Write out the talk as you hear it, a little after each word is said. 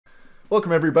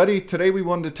Welcome everybody. Today we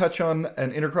wanted to touch on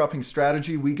an intercropping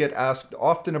strategy we get asked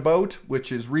often about,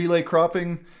 which is relay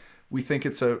cropping. We think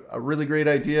it's a really great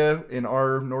idea in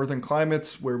our northern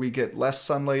climates where we get less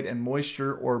sunlight and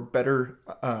moisture, or better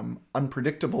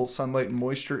unpredictable sunlight and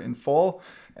moisture in fall,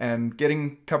 and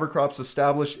getting cover crops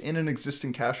established in an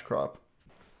existing cash crop.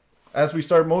 As we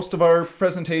start most of our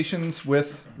presentations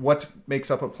with what makes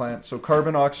up a plant. So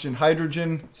carbon, oxygen,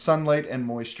 hydrogen, sunlight, and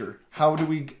moisture. How do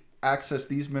we access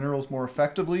these minerals more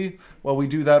effectively? Well, we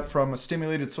do that from a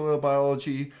stimulated soil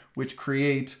biology, which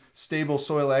create stable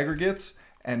soil aggregates,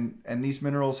 and these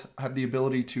minerals have the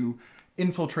ability to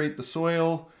infiltrate the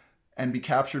soil and be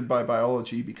captured by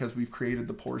biology because we've created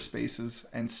the pore spaces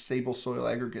and stable soil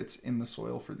aggregates in the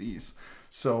soil for these.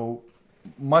 So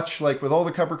much like with all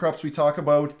the cover crops we talk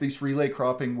about, this relay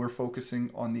cropping, we're focusing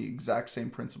on the exact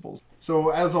same principles. So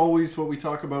as always, what we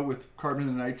talk about with carbon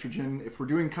and nitrogen, if we're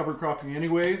doing cover cropping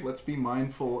anyway, let's be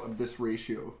mindful of this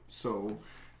ratio. So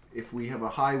if we have a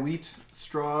high wheat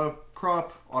straw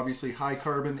crop, obviously high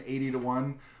carbon,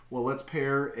 80:1. Well, let's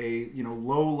pair a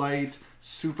low light,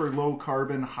 super low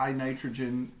carbon, high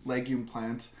nitrogen legume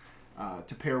plant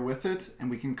to pair with it, and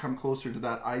we can come closer to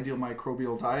that ideal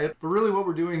microbial diet. But really what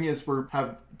we're doing is we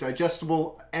have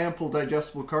ample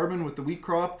digestible carbon with the wheat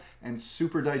crop, and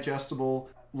super digestible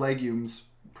legumes,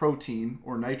 protein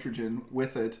or nitrogen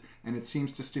with it, and it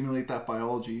seems to stimulate that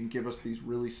biology and give us these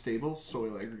really stable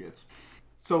soil aggregates.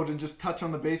 So to just touch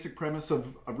on the basic premise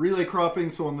of relay cropping,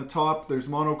 so on the top there's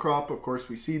monocrop. Of course,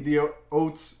 we seed the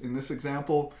oats in this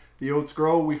example. The oats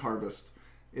grow, we harvest.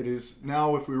 It is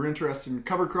now, if we were interested in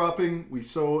cover cropping, we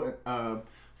sow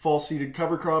fall seeded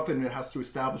cover crop, and it has to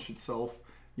establish itself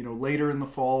later in the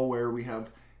fall, where we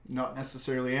have not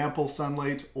necessarily ample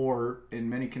sunlight, or in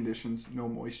many conditions no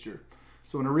moisture.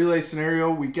 So in a relay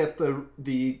scenario, we get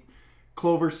the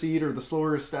clover seed, or the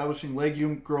slower establishing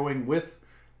legume, growing with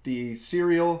the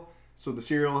cereal. So the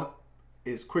cereal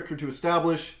is quicker to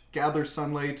establish, gathers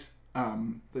sunlight,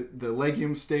 the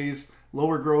legume stays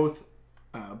lower growth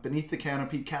beneath the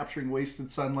canopy, capturing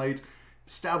wasted sunlight,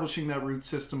 establishing that root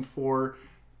system for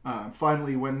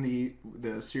finally when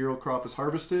the cereal crop is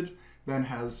harvested, then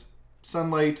has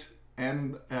sunlight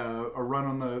and a run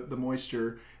on the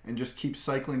moisture, and just keeps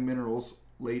cycling minerals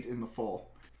late in the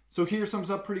fall. So here sums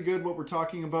up pretty good what we're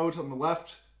talking about. On the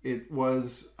left, it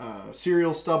was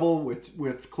cereal stubble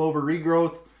with clover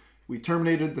regrowth. We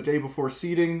terminated the day before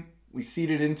seeding. We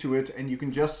seeded into it, and you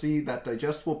can just see that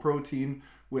digestible protein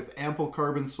with ample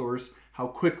carbon source, how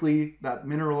quickly that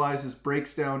mineralizes,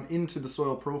 breaks down into the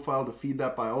soil profile to feed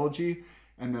that biology.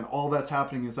 And then all that's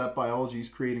happening is that biology is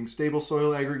creating stable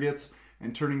soil aggregates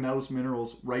and turning those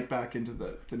minerals right back into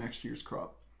the next year's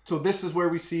crop. So this is where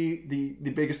we see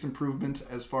the biggest improvement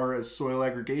as far as soil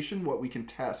aggregation, what we can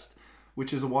test,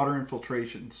 which is a water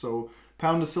infiltration. So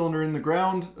pound a cylinder in the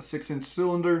ground, a 6-inch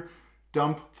cylinder,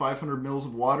 dump 500 mils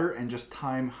of water, and just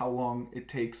time how long it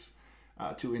takes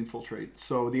to infiltrate.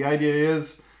 So the idea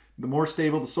is, the more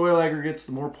stable the soil aggregates,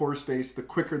 the more pore space, the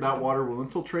quicker that water will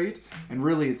infiltrate. And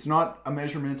really, it's not a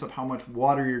measurement of how much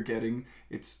water you're getting,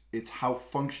 it's how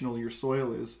functional your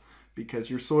soil is,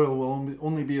 because your soil will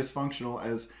only be as functional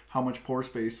as how much pore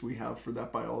space we have for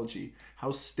that biology, how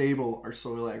stable our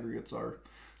soil aggregates are.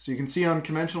 So you can see on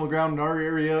conventional ground in our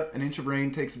area, an inch of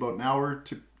rain takes about an hour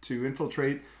to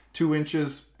infiltrate, 2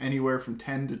 inches anywhere from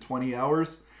 10 to 20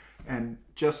 hours. And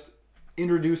just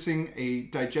introducing a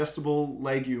digestible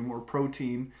legume or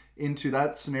protein into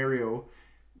that scenario,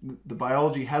 the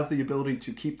biology has the ability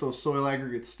to keep those soil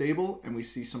aggregates stable, and we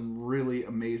see some really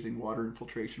amazing water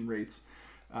infiltration rates.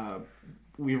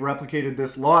 We've replicated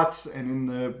this lots, and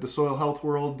in the soil health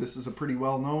world, this is a pretty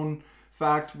well-known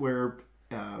fact, where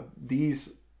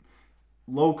these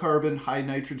low carbon, high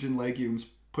nitrogen legumes,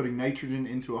 putting nitrogen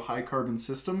into a high carbon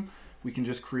system, we can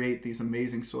just create these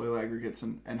amazing soil aggregates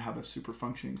and have a super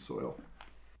functioning soil.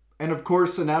 And of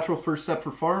course, a natural first step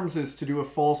for farms is to do a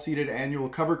fall seeded annual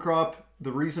cover crop.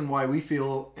 The reason why we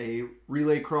feel a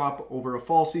relay crop over a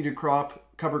fall seeded crop,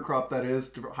 cover crop that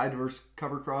is, high diverse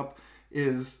cover crop,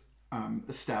 is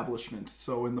establishment.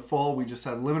 So in the fall, we just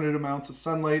have limited amounts of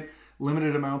sunlight,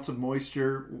 limited amounts of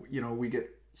moisture. We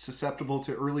get susceptible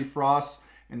to early frosts,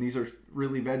 and these are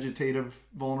really vegetative,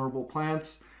 vulnerable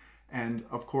plants. And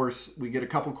of course, we get a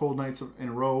couple cold nights in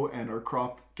a row, and our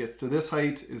crop gets to this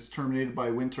height, is terminated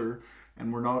by winter,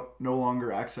 and we're no longer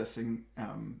accessing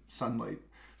sunlight.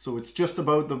 So it's just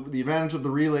about the advantage of the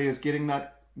relay is getting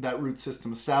that root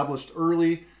system established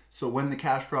early, so when the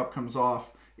cash crop comes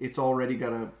off, it's already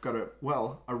got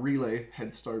a relay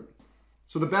head start.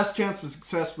 So the best chance for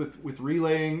success with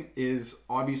relaying is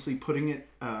obviously putting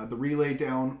the relay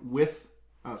down with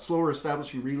slower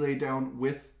establishing relay down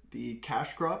with the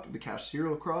cash crop, the cash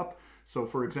cereal crop. So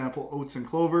for example, oats and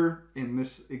clover in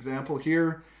this example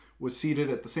here was seeded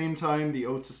at the same time. The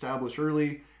oats establish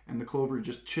early and the clover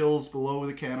just chills below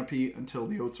the canopy until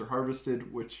the oats are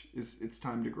harvested, which is it's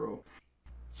time to grow.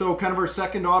 So kind of our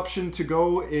second option to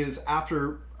go is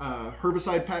after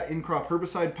in-crop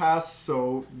herbicide pass.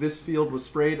 So this field was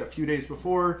sprayed a few days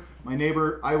before.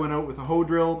 I went out with a hoe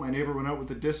drill. My neighbor went out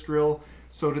with a disc drill.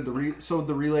 Sowed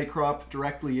the relay crop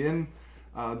directly in.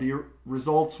 The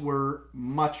results were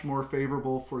much more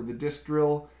favorable for the disc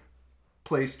drill,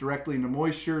 placed directly into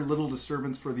moisture, little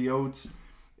disturbance for the oats.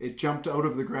 It jumped out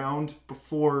of the ground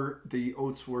before the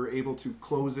oats were able to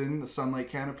close in the sunlight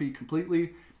canopy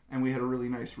completely, and we had a really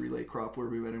nice relay crop where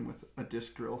we went in with a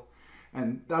disc drill.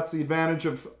 And that's the advantage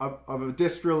of a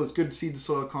disc drill, is good seed to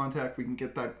soil contact. We can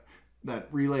get that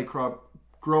relay crop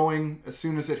growing as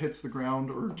soon as it hits the ground,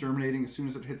 or germinating as soon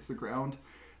as it hits the ground.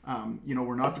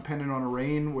 We're not dependent on a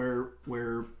rain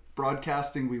where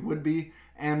broadcasting we would be,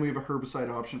 and we have a herbicide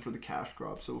option for the cash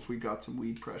crop, so if we got some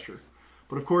weed pressure.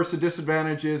 But of course the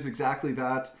disadvantage is exactly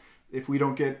that. If we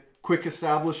don't get quick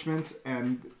establishment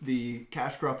and the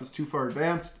cash crop is too far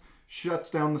advanced, shuts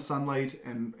down the sunlight,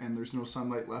 and there's no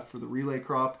sunlight left for the relay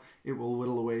crop, it will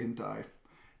whittle away and die.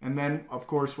 And then of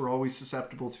course we're always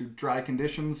susceptible to dry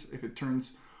conditions. If it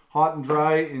turns hot and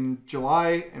dry in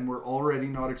July and we're already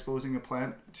not exposing a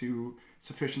plant to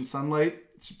sufficient sunlight,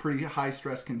 it's a pretty high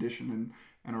stress condition,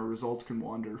 and our results can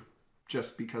wander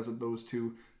just because of those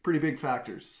two pretty big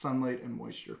factors, sunlight and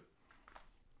moisture.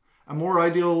 A more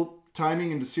ideal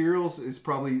timing into cereals is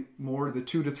probably more the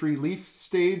 2 to 3 leaf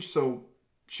stage. So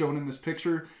shown in this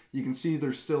picture, you can see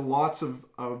there's still lots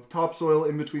of topsoil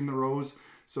in between the rows.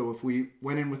 So if we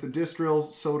went in with a disc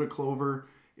drill, sowed a clover,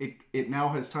 it now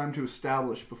has time to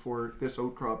establish before this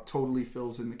oat crop totally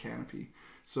fills in the canopy.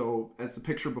 So as the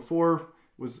picture before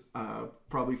was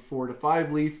probably 4 to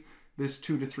 5 leaf, this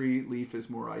 2 to 3 leaf is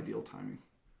more ideal timing.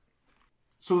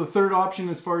 So the third option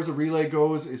as far as a relay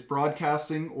goes is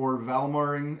broadcasting or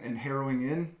valmaring and harrowing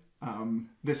in.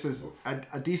 This is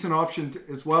a decent option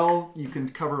as well. You can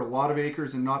cover a lot of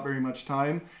acres in not very much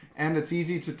time, and it's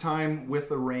easy to time with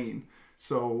the rain.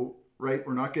 So, right,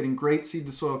 we're not getting great seed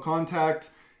to soil contact.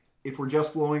 If we're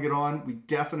just blowing it on, we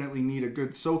definitely need a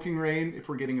good soaking rain. If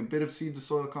we're getting a bit of seed to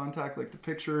soil contact like the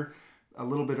picture, a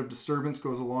little bit of disturbance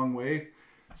goes a long way.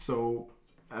 So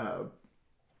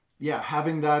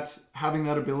having that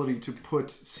ability to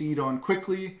put seed on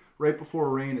quickly right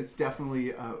before rain, it's definitely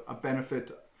a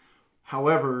benefit.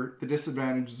 However, the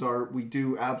disadvantages are we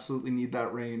do absolutely need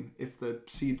that rain. If the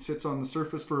seed sits on the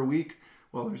surface for a week,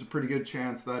 well, there's a pretty good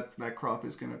chance that that crop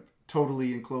is going to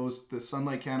totally enclose the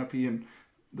sunlight canopy, and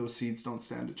those seeds don't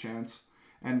stand a chance.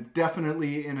 And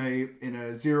definitely in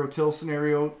a zero-till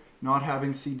scenario, not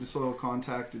having seed to soil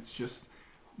contact, it's just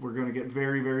we're going to get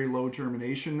very, very low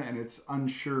germination, and it's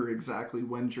unsure exactly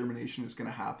when germination is going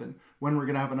to happen, when we're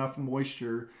going to have enough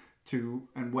moisture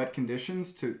and wet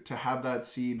conditions to have that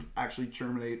seed actually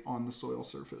germinate on the soil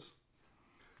surface.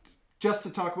 Just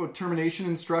to talk about termination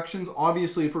instructions,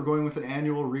 obviously if we're going with an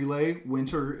annual relay,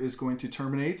 winter is going to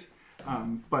terminate,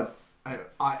 but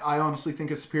I honestly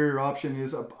think a superior option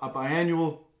is a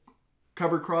biannual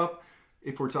cover crop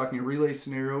if we're talking a relay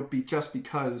scenario, just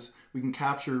because we can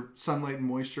capture sunlight and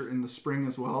moisture in the spring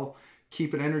as well,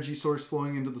 keep an energy source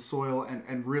flowing into the soil,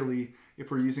 and really,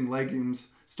 if we're using legumes,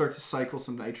 start to cycle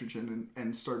some nitrogen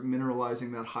and start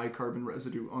mineralizing that high carbon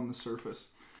residue on the surface.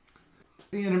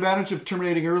 The advantage of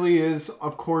terminating early is,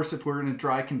 of course, if we're in a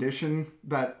dry condition,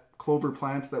 that clover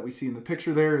plant that we see in the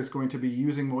picture there is going to be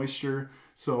using moisture.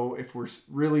 So if we're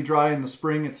really dry in the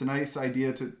spring, it's a nice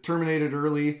idea to terminate it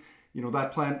early. You know,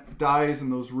 that plant dies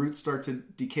and those roots start to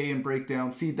decay and break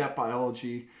down, feed that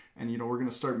biology, and we're going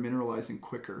to start mineralizing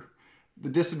quicker. The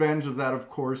disadvantage of that, of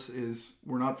course, is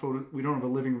we don't have a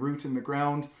living root in the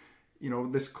ground.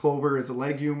 This clover is a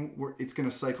legume. It's going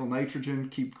to cycle nitrogen,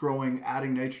 keep growing,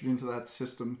 adding nitrogen to that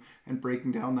system, and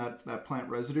breaking down that plant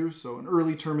residue. So an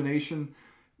early termination,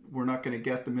 we're not going to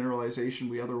get the mineralization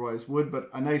we otherwise would, but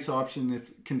a nice option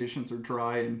if conditions are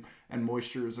dry and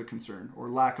moisture is a concern, or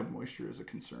lack of moisture is a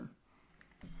concern.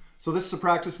 So this is a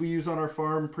practice we use on our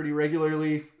farm pretty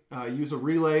regularly. Use a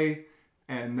relay,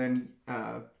 and then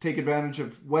take advantage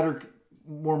of wetter,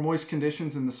 more moist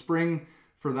conditions in the spring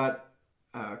for that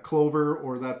clover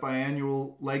or that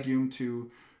biannual legume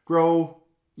to grow,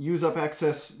 use up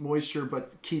excess moisture,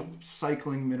 but keep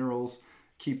cycling minerals,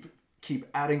 keep keep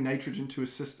adding nitrogen to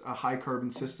a high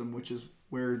carbon system, which is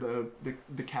where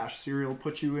the cash cereal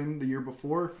put you in the year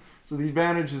before. So the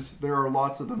advantages, there are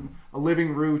lots of them. A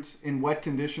living root in wet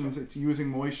conditions, it's using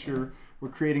moisture. We're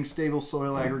creating stable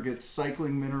soil aggregates,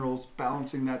 cycling minerals,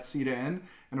 balancing that C to N,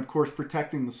 and of course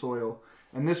protecting the soil.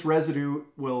 And this residue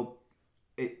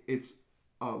it's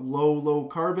low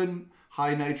carbon,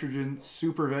 high nitrogen,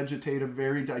 super vegetative,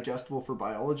 very digestible for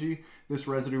biology. This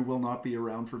residue will not be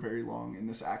around for very long in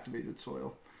this activated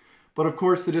soil. But of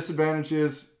course the disadvantage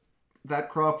is that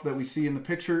crop that we see in the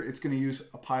picture, it's going to use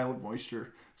a pile of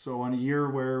moisture. So on a year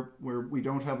where we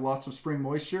don't have lots of spring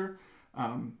moisture,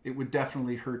 it would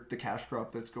definitely hurt the cash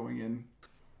crop that's going in.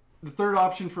 The third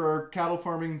option for our cattle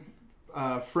farming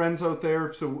friends out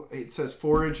there, so it says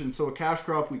forage, and so a cash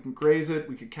crop, we can graze it,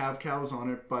 we could calve cows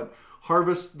on it, but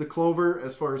harvest the clover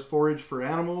as far as forage for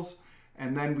animals,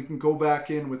 and then we can go back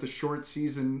in with a short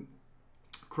season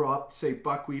crop, say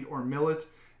buckwheat or millet,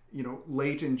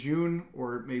 late in June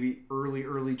or maybe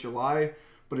early July.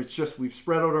 But it's just, we've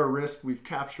spread out our risk, we've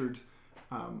captured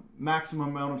maximum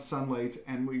amount of sunlight,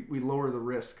 and we lower the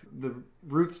risk. The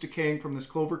roots decaying from this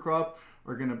clover crop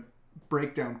are going to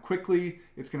break down quickly.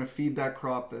 It's going to feed that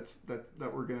crop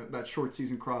that short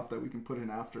season crop that we can put in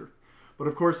after. But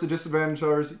of course the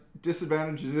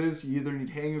disadvantages is you either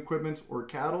need haying equipment or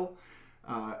cattle.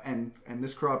 And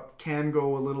this crop can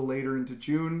go a little later into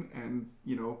June, and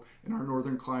in our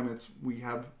northern climates we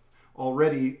have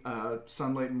already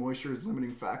sunlight and moisture as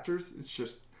limiting factors. It's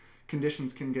just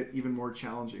conditions can get even more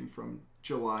challenging from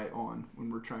July on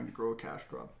when we're trying to grow a cash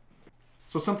crop.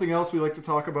 So something else we like to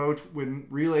talk about when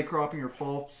relay cropping or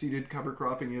fall seeded cover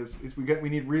cropping is we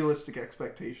need realistic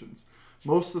expectations.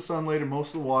 Most of the sunlight and most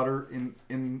of the water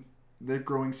in the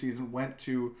growing season went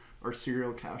to our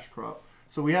cereal cash crop.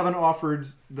 So we haven't offered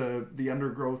the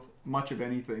undergrowth much of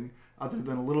anything other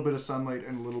than a little bit of sunlight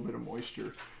and a little bit of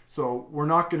moisture. So we're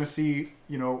not going to see,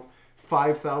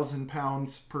 5,000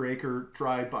 pounds per acre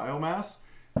dry biomass.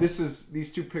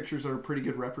 These two pictures are a pretty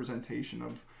good representation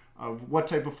of what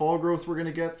type of fall growth we're going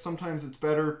to get. Sometimes it's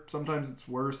better, sometimes it's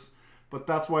worse. But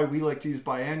that's why we like to use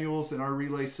biannuals in our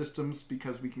relay systems,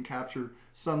 because we can capture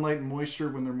sunlight and moisture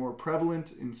when they're more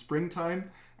prevalent in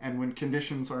springtime and when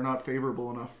conditions are not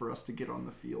favorable enough for us to get on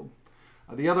the field.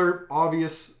 The other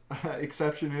obvious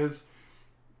exception is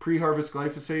pre-harvest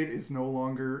glyphosate is no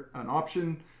longer an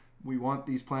option. We want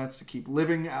these plants to keep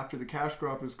living after the cash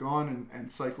crop is gone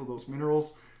and cycle those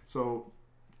minerals. So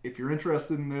if you're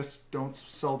interested in this, don't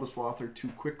sell the swather too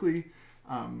quickly.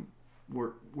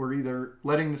 We're either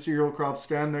letting the cereal crop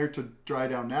stand there to dry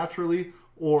down naturally,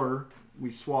 or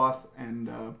we swath and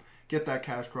get that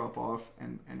cash crop off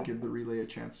and give the relay a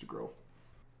chance to grow.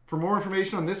 For more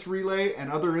information on this relay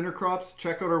and other intercrops,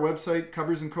 check out our website,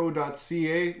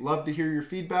 coversandco.ca. Love to hear your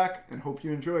feedback and hope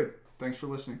you enjoyed. Thanks for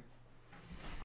listening.